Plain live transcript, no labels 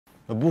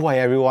Mabuhay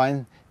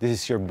everyone, this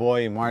is your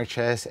boy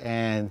MARKCHES,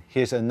 and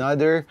here's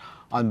another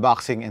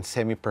unboxing and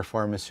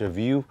semi-performance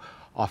review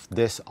of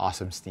this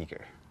awesome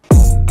sneaker.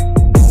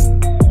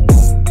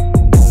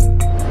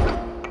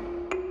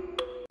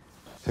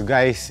 So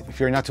guys, if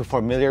you're not too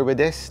familiar with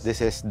this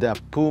is the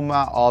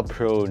Puma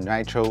Pro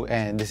Nitro,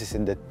 and this is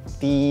in the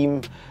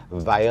theme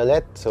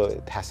violet, so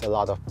it has a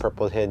lot of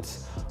purple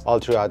hints all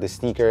throughout the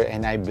sneaker,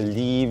 and I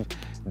believe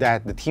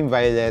that the theme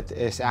violet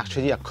is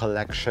actually a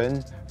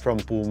collection from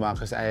Puma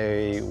because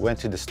I went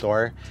to the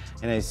store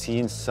and I've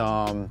seen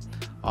some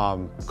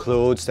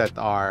clothes that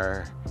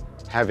are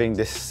having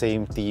this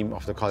same theme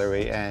of the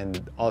colorway,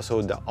 and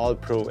also the All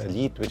Pro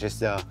Elite, which is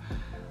the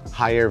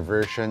higher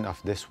version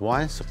of this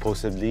one.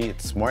 Supposedly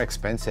it's more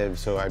expensive,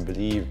 so I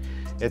believe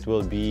it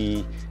will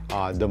be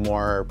the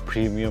more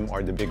premium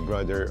or the big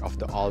brother of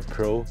the All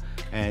Pro,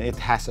 and it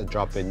has a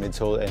drop-in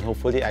midsole, and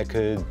hopefully I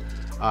could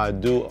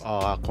do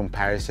a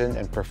comparison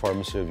and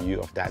performance review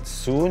of that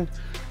soon.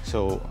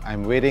 So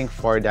I'm waiting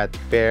for that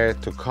pair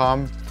to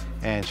come,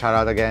 and shout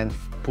out again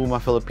Puma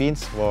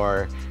Philippines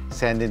for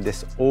sending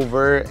this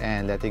over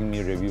and letting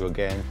me review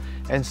again,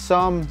 and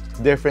some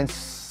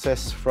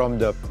differences from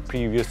the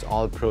previous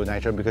All Pro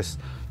Nitro, because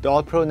the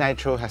All Pro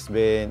Nitro has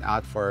been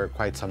out for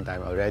quite some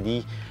time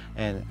already,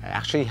 and I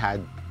actually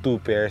had two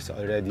pairs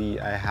already.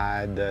 I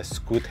had the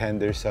Scoot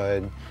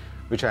Henderson,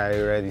 which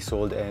I already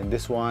sold, and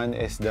this one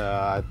is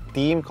the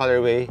theme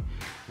colorway,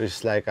 which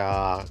is like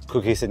a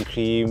cookies and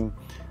cream,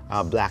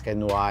 black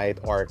and white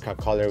orca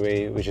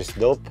colorway, which is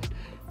dope.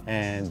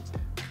 And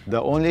the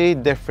only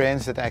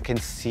difference that I can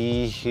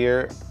see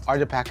here are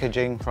the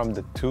packaging from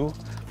the two.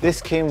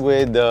 This came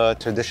with the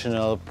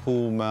traditional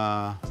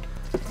Puma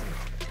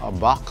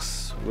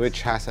box,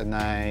 which has a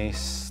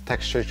nice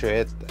texture to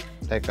it,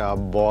 like a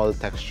ball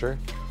texture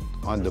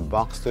on the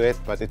box to it,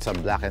 but it's a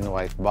black and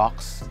white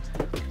box.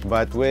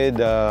 But with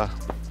the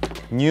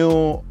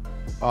new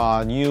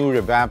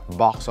revamped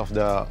box of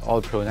the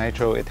All Pro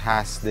Nitro, it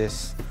has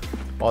this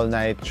All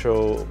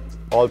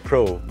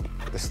Pro.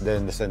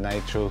 Then there's a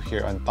Nitro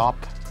here on top.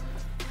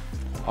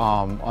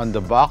 On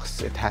the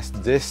box, it has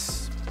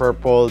this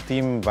purple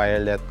theme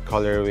violet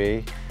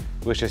colorway,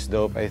 which is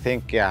dope. I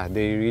think, yeah,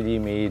 they really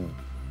made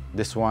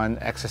this one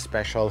extra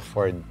special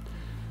for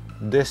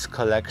this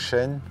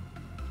collection,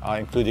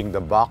 including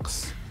the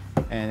box.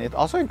 And it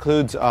also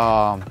includes,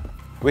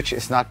 which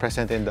is not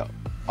present in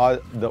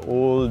the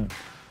old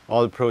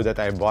All Pro that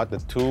I bought. The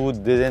two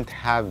didn't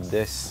have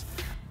this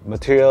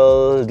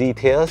material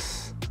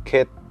details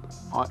kit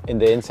in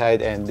the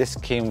inside, and this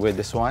came with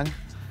this one.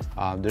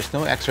 There's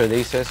no extra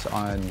laces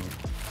on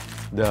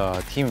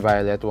the theme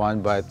violet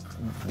one, but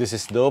this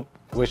is dope,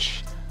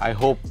 which I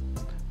hope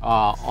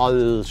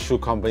all shoe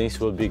companies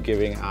will be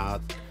giving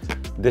out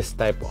this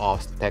type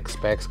of tech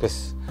specs,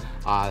 because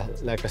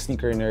like a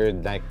sneaker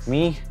nerd like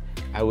me,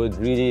 I would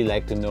really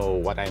like to know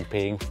what I'm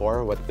paying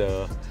for, what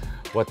the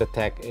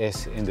tech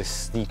is in the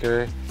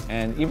sneaker.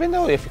 And even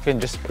though if you can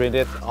just print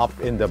it up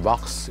in the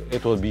box,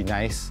 it will be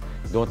nice.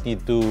 Don't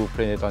need to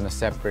print it on a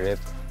separate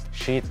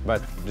sheet,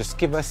 but just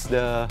give us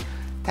the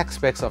tech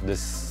specs of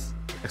this,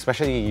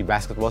 especially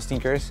basketball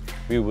sneakers.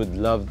 We would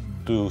love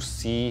to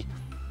see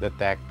the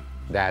tech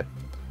that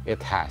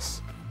it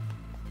has.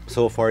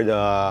 So for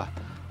the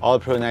All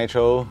Pro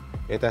Nitro,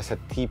 it has a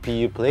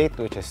TPU plate,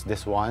 which is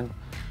this one,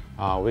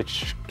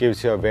 which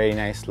gives you a very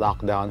nice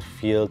lockdown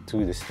feel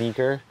to the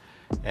sneaker,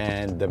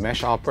 and the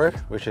mesh upper,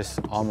 which is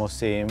almost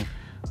same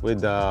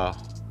with the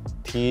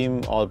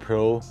Team All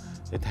Pro.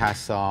 It has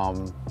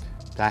some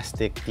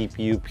plastic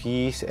TPU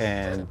piece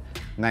and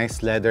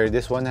nice leather.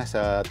 This one has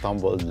a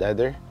tumbled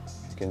leather.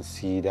 You can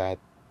see that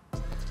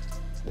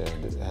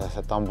it has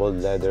a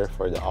tumbled leather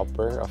for the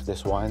upper of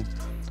this one,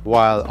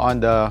 while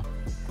on the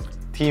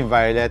Team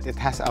Violet, it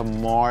has a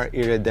more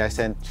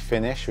iridescent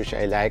finish, which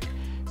I like,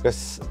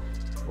 because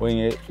when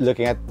you're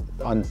looking at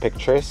on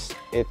pictures,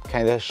 it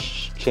kind of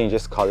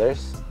changes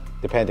colors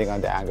depending on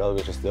the angle,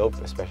 which is dope,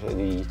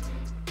 especially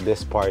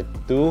this part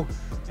too.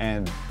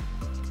 And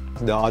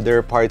the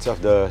other parts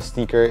of the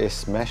sneaker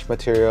is mesh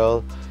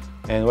material.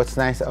 And what's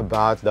nice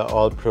about the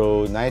All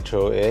Pro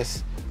Nitro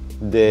is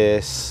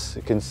this,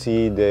 you can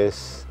see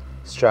this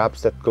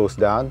straps that goes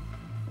down,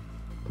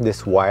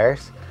 these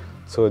wires,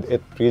 so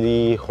it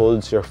really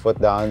holds your foot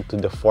down to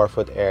the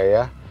forefoot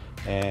area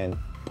and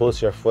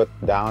pulls your foot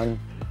down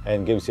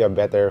and gives you a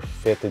better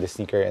fit to the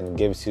sneaker and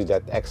gives you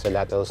that extra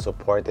lateral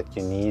support that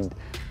you need.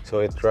 So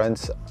it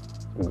runs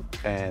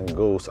and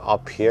goes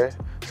up here,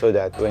 so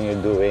that when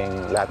you're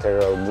doing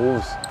lateral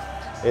moves,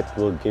 it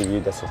will give you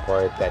the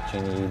support that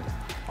you need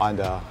on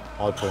the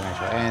All Pro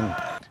Nitro.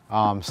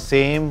 And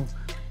same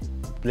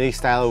play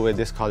style with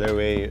this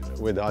colorway,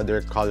 with the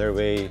other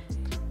colorway,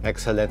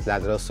 excellent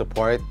lateral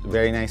support,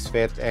 very nice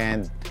fit.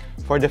 And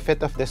for the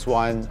fit of this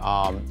one,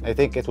 I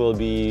think it will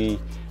be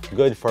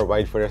good for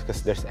wide footers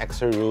because there's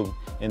extra room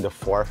in the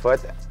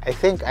forefoot. I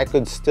think I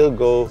could still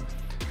go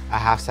a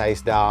half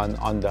size down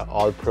on the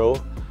All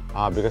Pro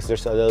because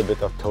there's a little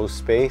bit of toe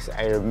space.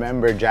 I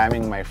remember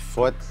jamming my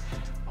foot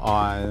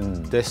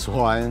on this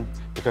one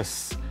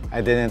because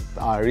I didn't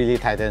really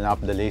tighten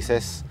up the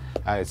laces.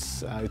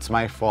 It's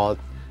my fault,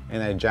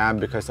 and I jammed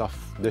because of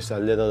there's a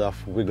little of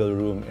wiggle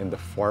room in the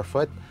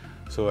forefoot.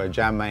 So I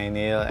jammed my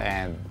nail,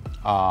 and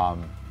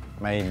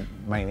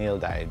my nail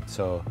died.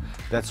 So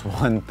that's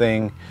one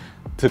thing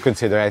to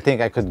consider. I think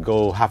I could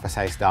go half a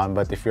size down,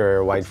 but if you're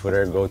a wide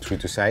footer, go true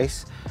to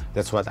size.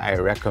 That's what I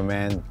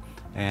recommend.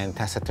 And it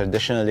has a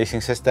traditional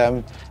lacing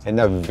system and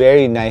a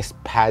very nice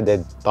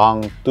padded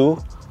tongue too,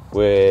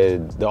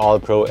 with the All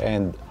Pro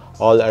and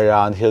all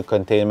around heel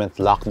containment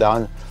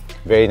lockdown.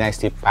 Very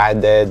nicely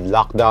padded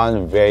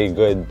lockdown, very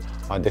good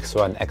on this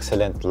one,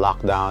 excellent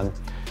lockdown.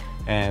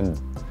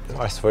 And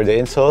as for the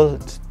insole,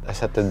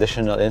 as a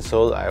traditional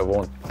insole, I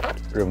won't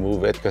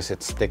remove it because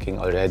it's sticking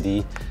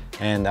already.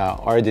 And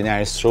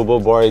ordinary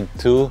strobo board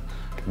too,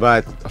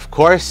 but of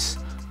course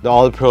the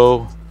All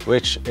Pro,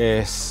 which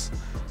is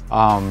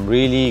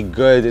really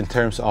good in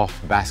terms of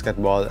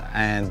basketball.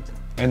 And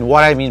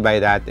what I mean by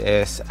that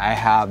is I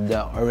have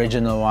the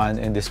original one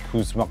in this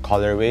Kuzma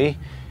colorway.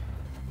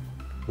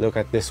 Look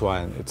at this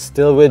one, it's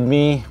still with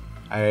me.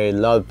 I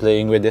love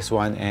playing with this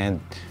one, and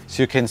as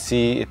you can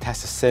see, it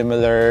has a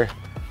similar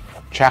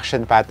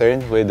traction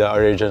pattern with the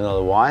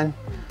original one.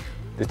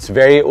 It's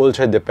very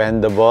ultra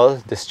dependable,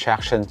 this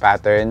traction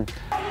pattern.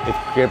 It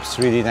grips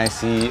really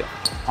nicely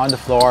on the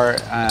floor,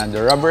 and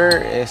the rubber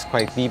is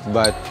quite deep,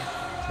 but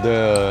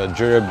the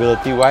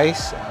durability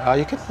wise,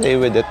 you can play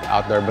with it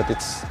outdoor, but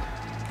it's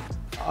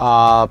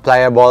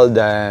pliable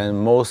than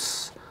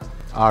most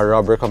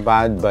rubber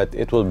compound, but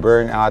it will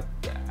burn out,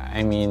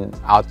 I mean,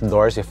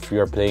 outdoors if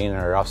you're playing in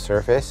a rough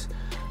surface.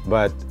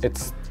 But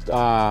it's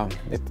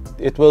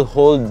it will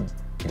hold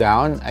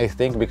down, I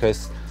think,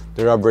 because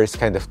the rubber is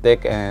kind of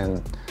thick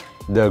and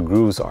the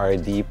grooves are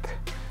deep.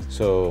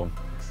 So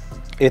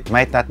it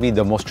might not be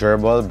the most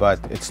durable, but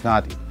it's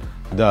not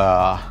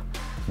the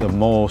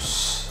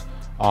most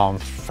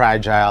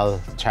fragile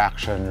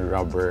traction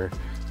rubber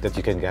that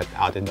you can get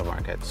out in the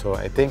market. So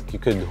I think you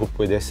could hoop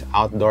with this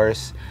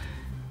outdoors.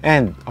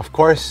 And of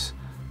course,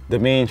 the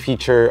main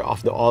feature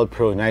of the All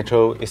Pro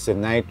Nitro is the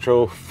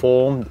Nitro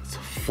foam. It's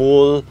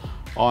full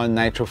on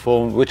Nitro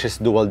foam, which is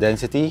dual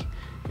density.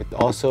 It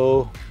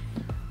also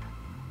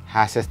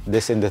has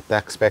this in the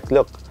tech spec.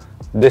 Look,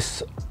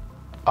 this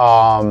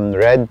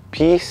red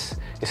piece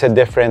is a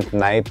different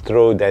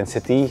Nitro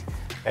density,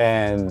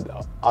 and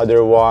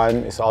other one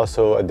is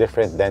also a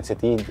different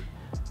density.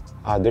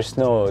 There's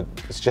no, it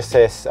just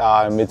says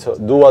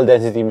dual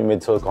density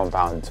midsole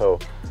compound. So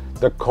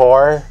the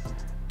core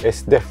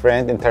is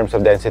different in terms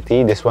of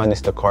density. This one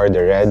is the core,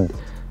 the red,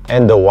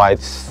 and the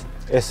whites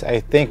is, I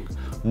think,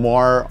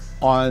 more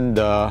on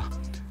the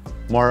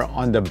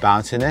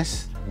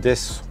bounciness,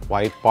 this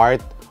white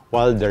part,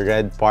 while the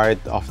red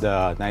part of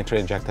the Nitro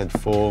injected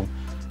foam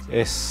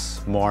is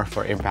more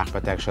for impact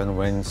protection.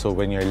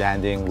 When you're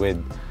landing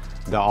with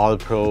the All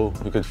Pro,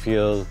 you could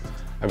feel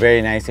a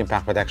very nice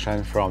impact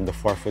protection from the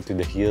forefoot to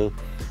the heel,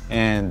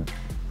 and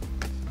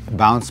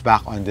bounce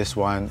back on this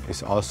one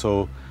is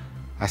also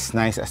as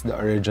nice as the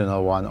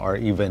original one, or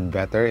even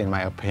better in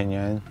my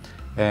opinion.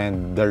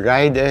 And the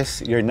ride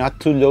is, you're not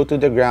too low to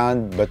the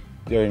ground, but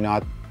you're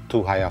not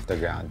too high off the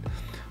ground.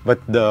 But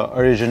the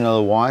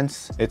original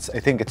ones, I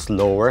think it's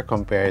lower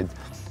compared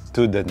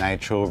to the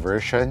Nitro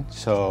version,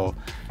 so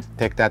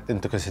take that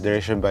into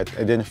consideration. But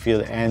I didn't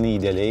feel any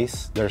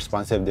delays. The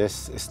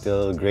responsiveness is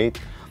still great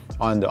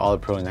on the All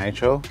Pro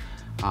Nitro.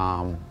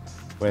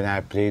 When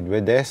I played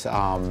with this,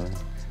 I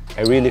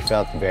really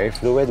felt very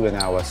fluid when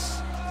I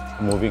was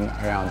moving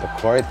around the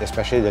court,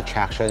 especially the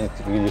traction. It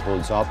really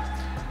holds up.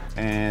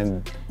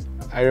 And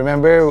I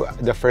remember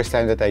the first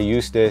time that I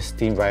used this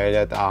Team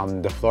Violet,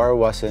 the floor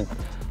wasn't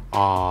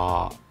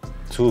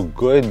too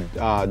good.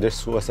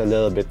 This was a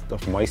little bit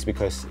of moist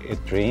because it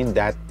rained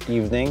that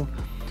evening,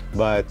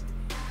 but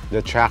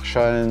the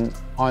traction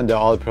on the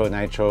All Pro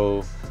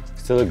Nitro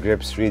still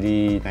grips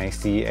really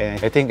nicely,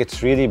 and I think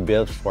it's really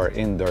built for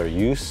indoor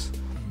use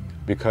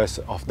because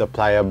of the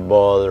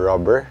pliable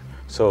rubber,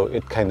 so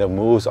it kind of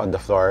moves on the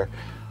floor.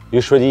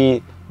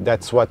 Usually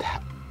that's what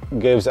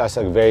gives us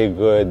a very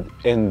good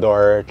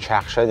indoor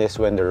traction, is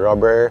when the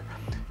rubber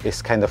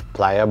is kind of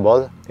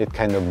pliable, it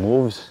kind of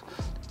moves.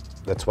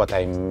 That's what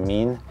I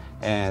mean.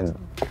 And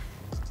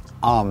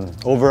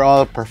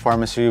overall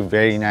performance review,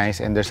 very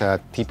nice. And there's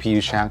a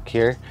TPU shank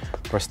here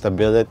for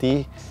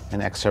stability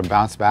and extra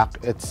bounce back.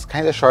 It's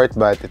kind of short,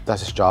 but it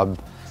does its job.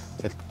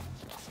 It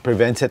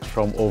prevents it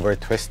from over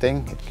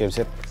twisting. It gives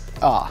it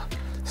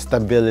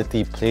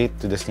stability plate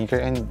to the sneaker,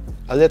 and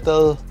a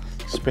little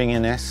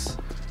springiness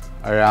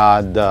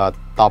around the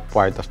top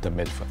part of the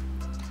midfoot.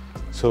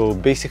 So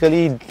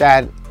basically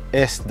that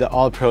is the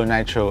All Pro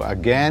Nitro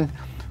again.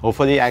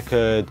 Hopefully I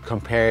could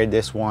compare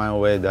this one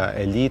with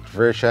the Elite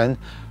version.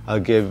 I'll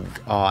give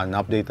an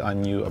update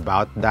on you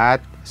about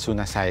that as soon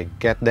as I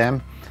get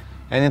them.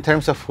 And in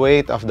terms of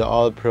weight of the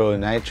All Pro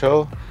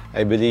Nitro,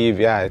 I believe,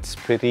 yeah, it's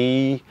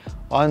pretty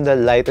on the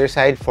lighter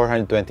side,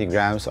 420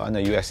 grams on a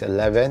US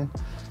 11.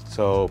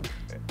 So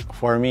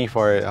for me,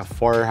 for a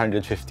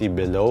 450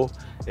 below,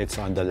 it's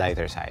on the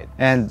lighter side.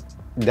 And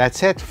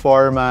that's it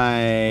for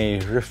my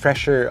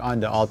refresher on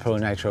the All Pro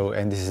Nitro,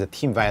 and this is a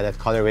Team Violet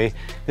colorway.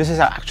 This is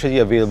actually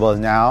available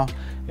now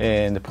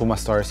in the Puma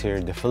stores here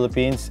in the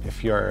Philippines.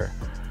 If you're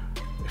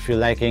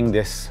liking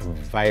this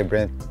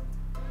vibrant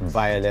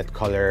violet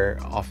color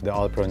of the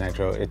All Pro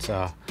Nitro, it's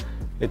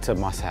a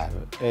must-have.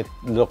 It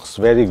looks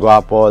very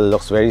guapo,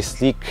 looks very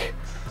sleek,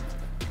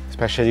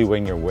 especially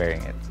when you're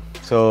wearing it.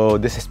 So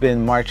this has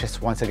been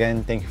MARKCHES once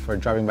again. Thank you for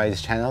dropping by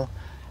this channel.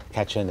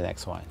 Catch you in the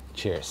next one.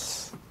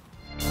 Cheers.